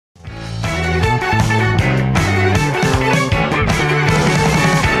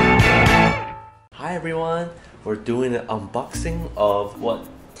Hi everyone, we're doing an unboxing of what?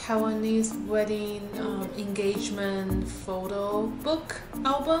 Taiwanese wedding engagement photo book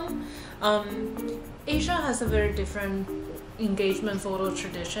album. Asia has a very different engagement photo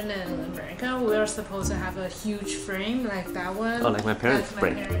tradition than America. We are supposed to have a huge frame like that one. Oh, like my parents'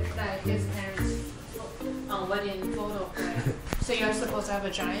 frame. Like his parents' wedding photo frame. So you're supposed to have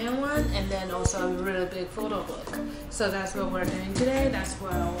a giant one and then also a really big photo book. So that's what we're doing today. That's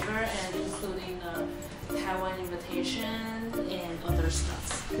what we're over, and including the Taiwan invitation and other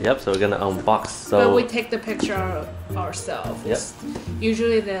stuff. Yep, so we're gonna unbox. But we take the picture ourselves. Yep.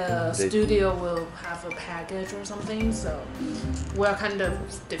 Usually the studio will have a package or something, so we're kind of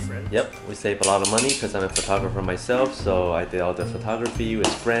different. Yep, we save a lot of money because I'm a photographer myself, so I did all the photography with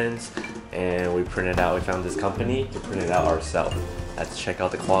friends and we printed out, we found this company to print it out ourselves. Let's check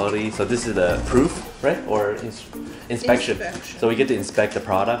out the quality. So this is the proof, right? Or inspection. So we get to inspect the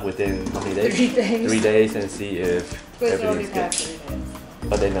product within how many days? 3 days. 3 days and see if everything's good. 3 days.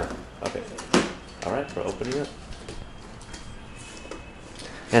 But they know. Okay. Alright, we're opening it.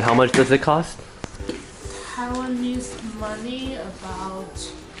 And how much does it cost? Taiwanese money about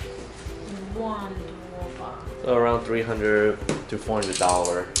 $1. So around $300 to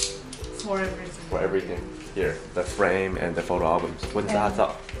 $400 For everything. for everything. Here, the frame and the photo albums. What's that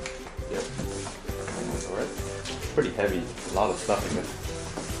up? Yep. Alright. Pretty heavy. A lot of stuff in it.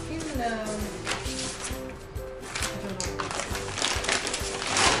 Even I don't know.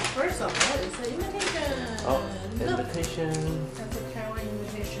 First of all, it's an invitation. Oh, Look, invitation. that's a Taiwan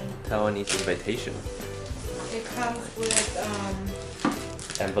invitation. Taiwanese invitation. It comes with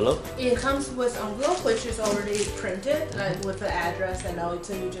Envelope? It comes with envelope which is already printed, like with the address and all.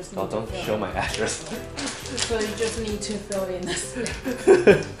 So you just need Oh, to don't fill show in. my address. So you just need to fill in the slip.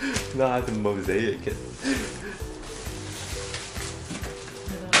 No, I have to mosaic it.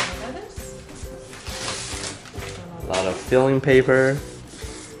 A lot of filling paper.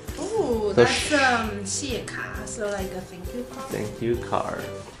 Oh, So that's 谢卡, so like a thank you card. Thank you card.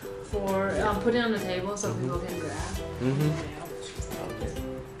 For putting on the table so people can grab. Mm-hmm. Okay.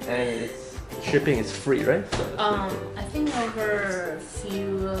 And shipping is free, right? So I think over a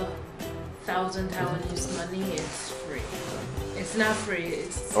few thousand Taiwanese money it's free. It's not free.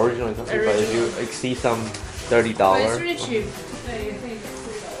 It's originally it's free, but if you exceed some $30. but it's really cheap. I think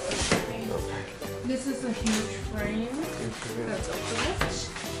it's $3 shipping. This is a huge frame. Let's open it.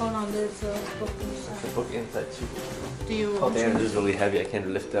 Hold on, there's a book inside. The book inside too. Do you Oh want damn, to? this is really heavy. I can't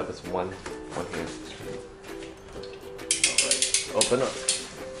lift it up with one hand. Alright, open up.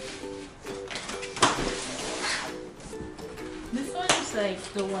 This one is like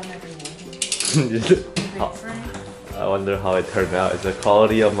the one I've been wanting. Big frame. I wonder how it turned out. Is the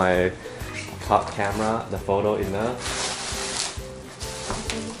quality of my camera, the photo enough?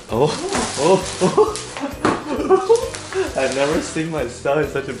 Oh, oh, oh. I've never seen myself in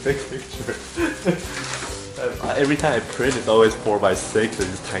such a big picture. Every time I print, it's always 4x6 and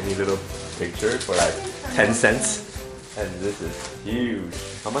this tiny little picture for like 10 cents. And this is huge.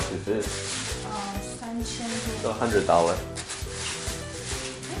 How much is this? So $100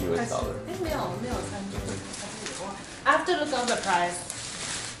 US dollar. I have to look up the price.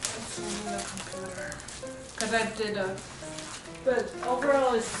 Because I did a. But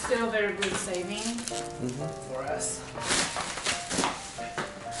overall, it's still very good saving for us.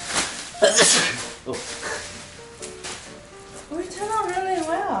 Oh. We turned out really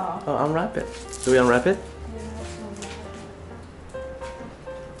well. Oh, unwrap it. Do we unwrap it?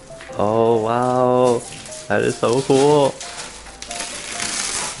 Oh wow, that is so cool.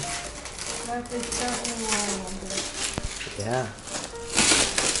 Yeah.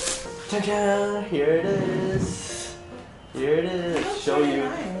 Ta-da! Here it is. Here it is. Show you.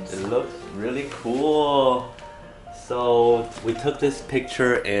 Nice. It looks really cool. So we took this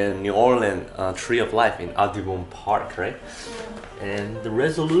picture in New Orleans, Tree of Life in Audubon Park, right? And the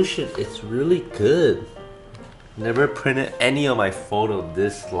resolution is really good. Never printed any of my photo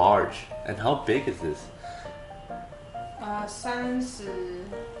this large. And how big is this? 30.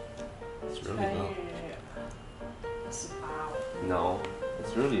 It's really long. No,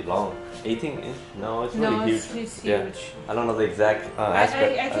 it's really long. 18 inch? No, it's really No, huge. it's huge. Yeah. I don't know the exact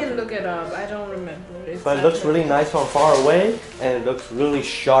aspect. I can look it up. I don't remember. But it looks really nice from far away, and it looks really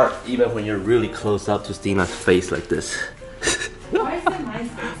sharp even when you're really close up to Stina's face like this. Why is it my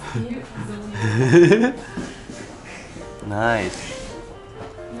face? Can you zoom in? Nice.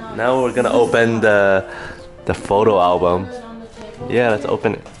 No, Now we're gonna open the photo album. put it on the table. Yeah, let's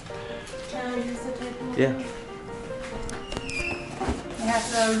open it. Can I use the table? Yeah. It has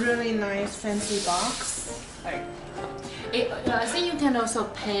a really nice fancy box. Like I think you can also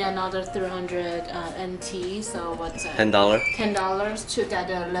pay another 300 NT. So what's that? $10. $10 to get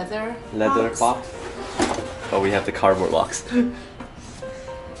a leather Box. Oh, we have the cardboard box.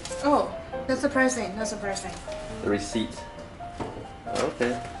 Oh, that's surprising. That's surprising. The receipt.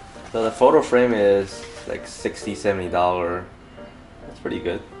 Okay. So the photo frame is like $60, $70. That's pretty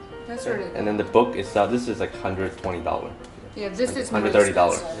good. That's really good. And then the book itself, this is like $120. Yeah, this is $130.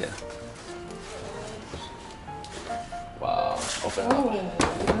 Yeah. Wow. Open up. Oh,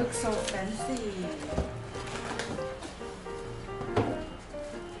 it looks so fancy.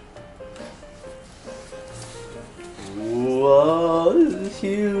 Whoa, this is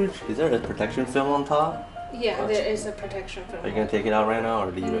huge. Is there a protection film on top? Yeah, there is a protection film. Are you gonna take it out right now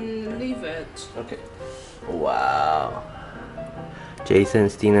or leave it? Leave it. Okay. Wow. Jason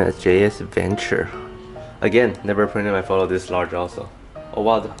Stina's JS Venture. Again, never printed my photo this large also. Oh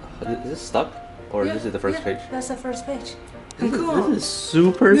wow, is this stuck? Or this is the first page? That's the first page. This is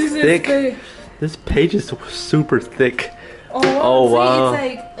super thick. This page is super thick. Oh wow.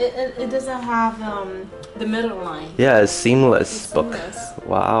 See, it's like, it doesn't have the middle line. Yeah, it's seamless book. Seamless.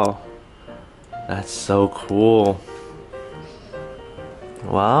 Wow. That's so cool.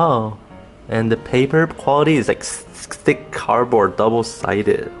 Wow. And the paper quality is like thick cardboard,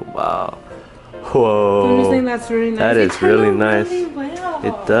 double-sided. Wow. Whoa. Don't you think that's really nice? That is really nice. Really well.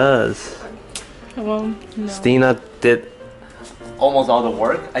 It does. Well, no. Stina did almost all the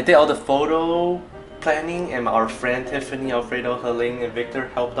work. I did all the photo planning, and our friend Tiffany, Alfredo, Helene, and Victor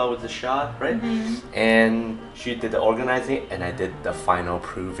helped out with the shot, right? And she did the organizing, and I did the final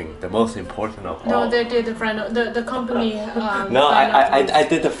proving, the most important of all. No, they did the final. The company. No, I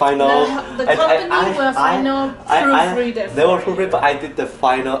did the final. The company will final proofread it. They will proofread, but I did the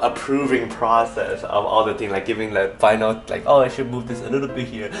final approving process of all the things, like giving the final, like, oh, I should move this a little bit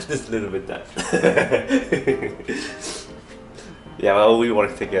here, this little bit that. Yeah, well, we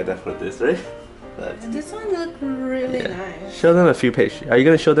work together for this, right? This one look really nice. Show them a few pages. Are you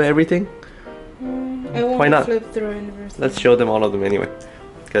gonna show them everything? I want Why not? to flip through everything. Let's show them all of them anyway.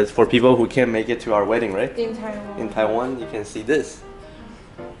 Because for people who can't make it to our wedding, right? In Taiwan. In Taiwan, you can see this.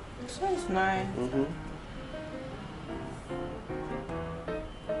 This one's nice.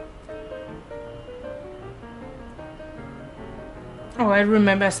 Oh, I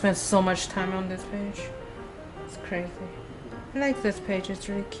remember I spent so much time on this page. It's crazy. I like this page, it's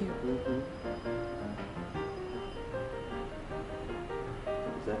really cute.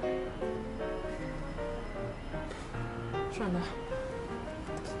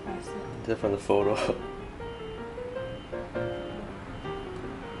 Is that from the photo?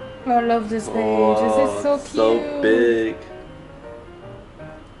 Oh, I love this page. This is so cute. So big.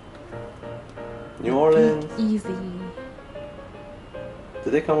 New Orleans. Easy.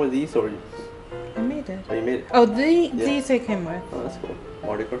 Did they come with these or? I made it. Oh, you made it? Oh, these I came with. Oh, that's cool.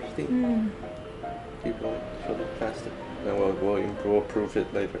 Mardi Gras theme. Keep going. Show them faster. Then we'll proof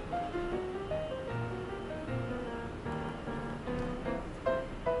it later.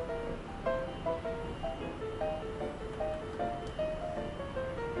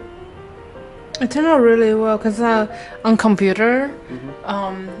 It turned out really well because on computer,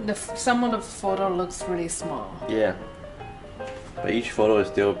 some of the photo looks really small. Yeah. But each photo is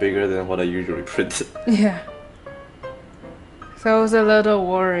still bigger than what I usually print. Yeah. So I was a little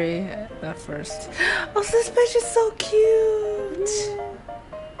worried at first. Oh, this page is so cute.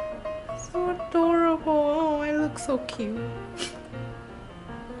 So adorable. Oh, I look so cute.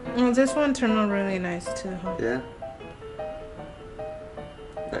 Oh, this one turned out really nice too. Huh? Yeah.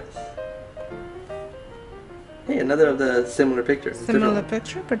 Nice. Hey, another of the similar pictures. Similar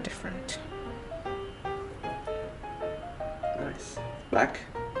picture, but different. Nice. Back.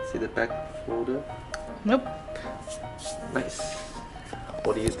 See the back photo? Nope. Nice.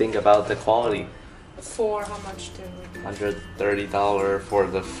 What do you think about the quality? For how much do $130 for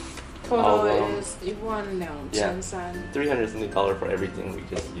the photo album. is $370 for everything.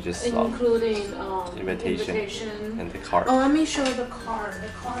 You just saw. Including invitation and the card. Oh, let me show the card. The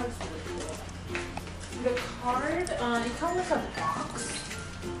card is really cool. The card, it comes with a box.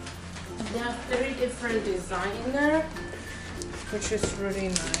 There are 3 different designs in there, which is really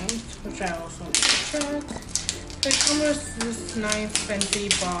nice, which I also checked. It comes with this nice fancy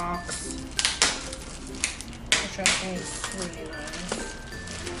box, which I think is really nice.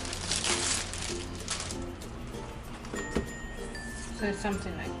 So it's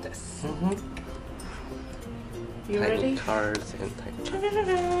something like this. You ready? Cards and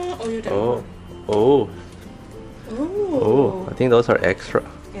Oh, you done. Oh. Oh. Oh. I think those are extra.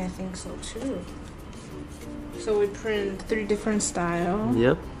 Yeah, I think so too. So we print 3 different styles.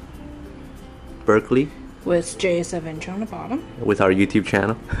 Yep. Berkeley. with JS Adventure on the bottom. With our YouTube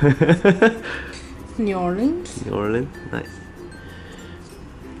channel. New Orleans. New Orleans, nice.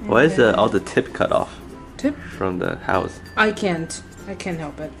 Why is all the tip cut off? Tip? From the house. I can't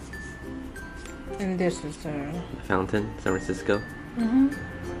help it. And this is the fountain, San Francisco.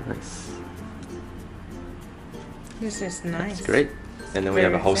 Nice. This is nice. That's great. And then we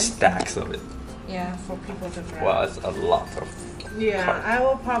have a whole stacks of it. Yeah, for people to grab. Wow, it's a lot of. Yeah, cards. I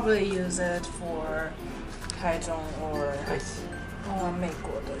will probably use it for Taiwan or Nice.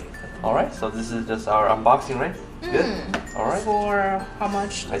 Alright, so this is just our unboxing, right? Good? Alright. For how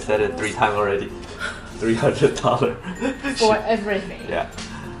much? I said it 3 times already. $300. For everything. Yeah.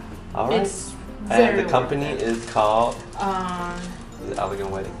 Alright. It's And very the company is called worth it. Elegant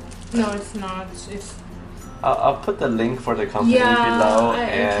Wedding. No, it's not. It's I'll put the link for the company below. I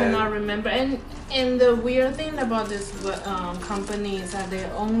cannot remember. And the weird thing about this company is that they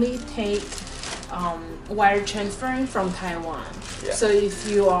only take wire transferring from Taiwan. Yeah. So if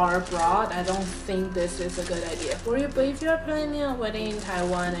you are abroad, I don't think this is a good idea for you. But if you are planning a wedding in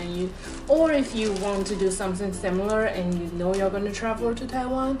Taiwan or if you want to do something similar and you know you're going to travel to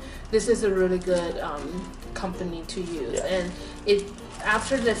Taiwan, this is a really good company to use. Yeah. And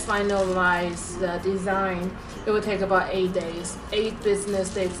after they finalize the design, it will take about 8 days, 8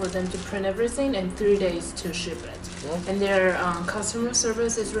 business days for them to print everything and 3 days to ship it. And their customer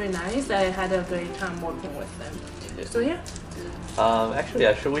service is really nice. I had a great time working with them. So yeah.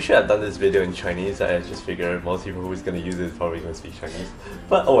 Actually, we should have done this video in Chinese. I just figured most people who's gonna use it is probably gonna speak Chinese.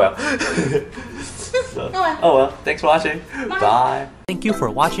 But oh well. Oh well. Thanks for watching. Bye. Thank you for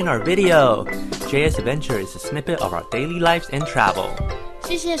watching our video. JS Adventure is a snippet of our daily lives and travel.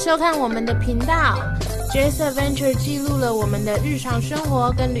 谢谢收看我们的频道 ，JS Adventure 记录了我们的日常生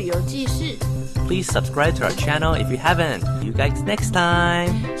活跟旅游记事。Please subscribe to our channel if you haven't. See you guys next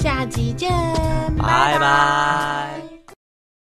time. 下